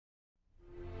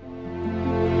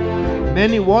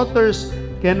Many waters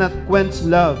cannot quench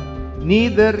love,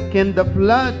 neither can the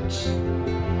floods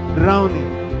drown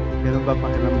it. Ganun ba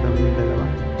pakiramdam yung dalawa?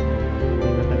 Hindi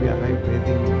na talaga kayo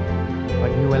pwedeng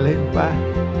paghiwalayin pa.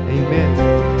 Amen.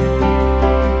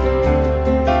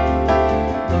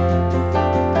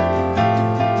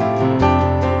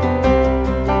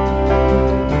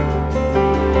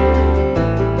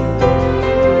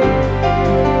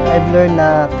 I've learned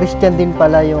na Christian din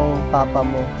pala yung papa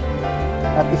mo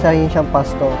at isa rin siyang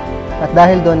pastor. At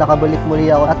dahil doon, nakabalik muli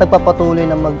ako at nagpapatuloy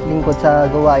na maglingkod sa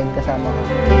gawain kasama ka.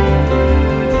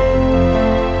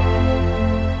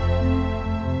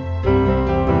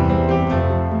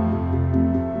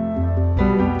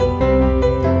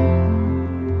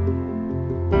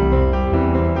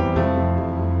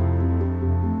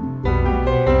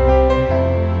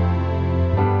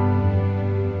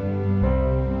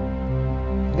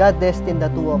 God destined the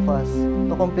two of us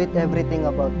to complete everything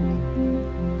about me.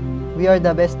 We are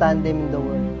the best tandem in the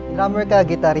world. Drummer ka,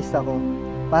 gitarist ako.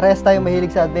 Parehas tayo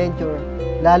mahilig sa adventure,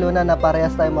 lalo na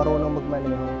parehas tayo marunong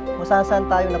magmaneho. Kung saan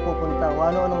tayo napupunta, kung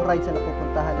ano-anong rides na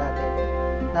napupuntahan natin,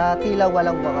 na tila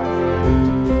walang wakas.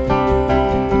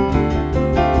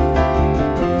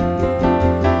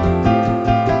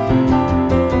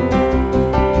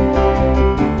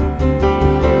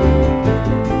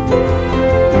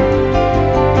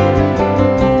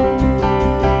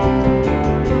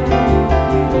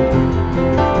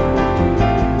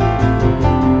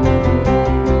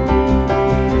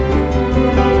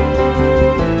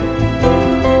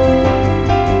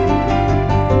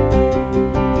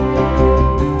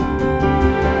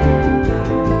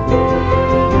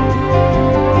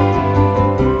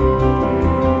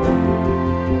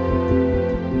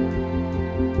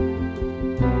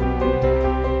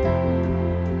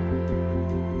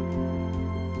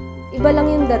 Iba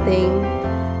lang yung dating.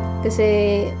 Kasi,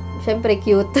 syempre,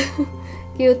 cute.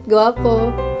 Cute, gwapo.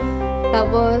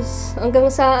 Tapos, hanggang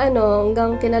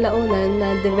kinalaunan,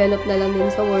 na-develop na lang din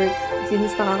sa work.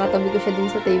 Since nakakatabi ko siya din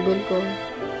sa table ko.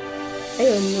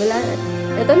 Ayun, wala.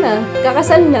 Ito na,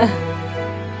 kakasal na.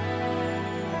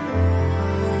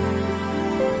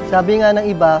 Sabi nga ng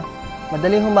iba,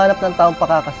 madaling humanap ng taong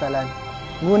pakakasalan.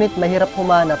 Ngunit mahirap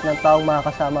humanap ng taong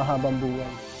makakasama habang buhay.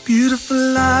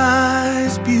 Beautiful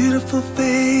eyes, beautiful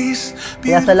face.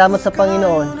 Kaya salamat sa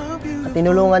Panginoon at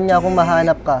tinulungan niya akong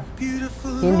mahanap ka.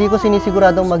 Hindi ko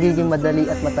sinisiguradong magiging madali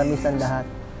at matamis ang lahat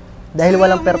dahil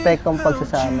walang perpektong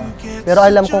pagsasama. Pero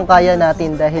alam kong kaya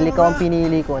natin dahil ikaw ang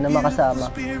pinili ko na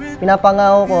makasama.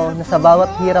 Pinapangako ko na sa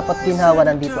bawat hirap at ginhawa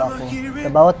nandito ako. Sa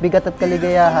bawat bigat at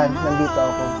kaligayahan nandito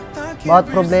ako. Bawat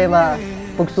problema,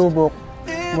 pagsubok,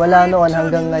 wala noon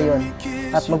hanggang ngayon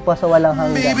at magpasawalang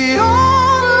hanggan.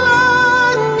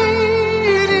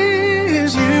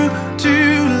 You to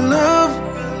love.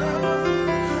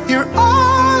 You're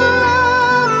all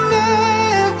I'm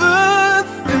ever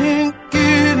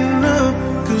thinking of.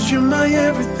 'Cause you're my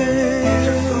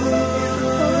everything.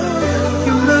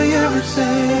 You're my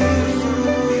everything.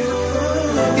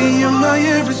 You're my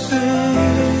everything.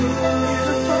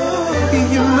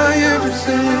 You're my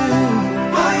everything.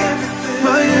 My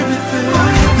everything.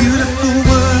 Beautiful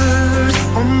words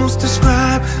almost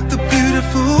describe the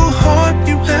beautiful heart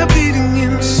you have beating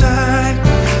inside.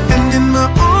 And in my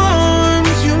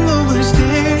arms you'll always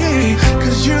stay.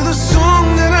 'Cause you're the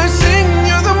song that I sing,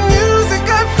 you're the music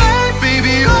I play.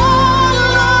 Baby, all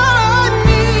I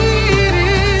need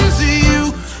is you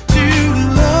to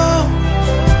love.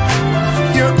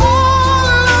 You're all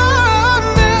I'm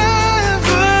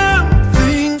ever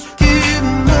thinking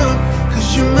of. 'Cause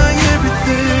you're my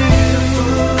everything.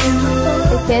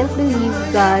 I can't believe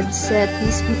God set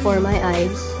this before my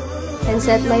eyes and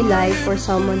set my life for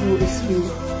someone who is you.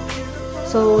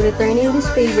 So, returning this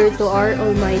favor to our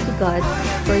Almighty God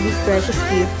for this precious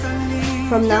gift,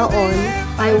 from now on,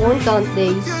 I won't count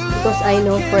days because I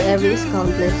know forever is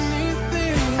countless.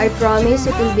 I promise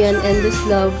it will be an endless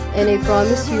love, and I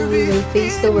promise you we will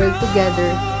face the world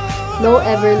together, no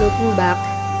ever looking back,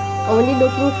 only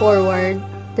looking forward,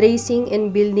 tracing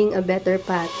and building a better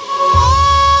path.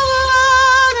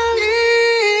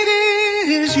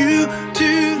 You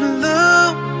to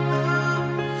love.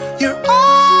 You're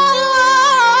all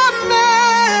I'm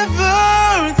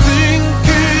ever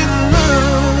thinking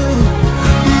of.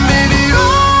 Baby,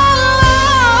 all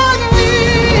I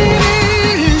need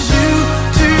is you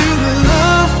to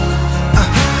love.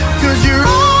 'Cause you're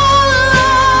all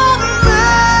I'm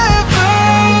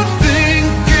ever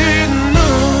thinking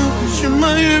of. 'Cause you're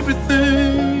my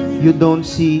everything. You don't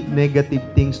see negative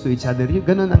things to each other.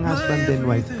 Ganun ang husband and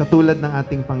wife. Katulad ng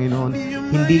ating Panginoon,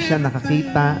 hindi siya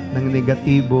nakakita ng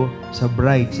negatibo sa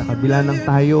bride. Sa kabila ng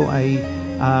tayo ay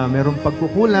merong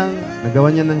pagkukulang,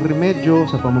 nagawa niya ng remedyo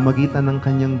sa pamamagitan ng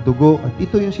kanyang dugo. At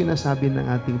ito yung sinasabi ng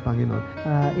ating Panginoon.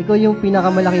 Ikaw yung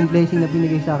pinakamalaking blessing na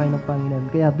binigay sa akin ng Panginoon.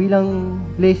 Kaya bilang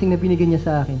blessing na binigay niya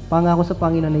sa akin, pangako sa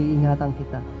Panginoon na iingatan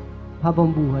kita habang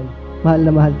buhay. Mahal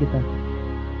na mahal kita.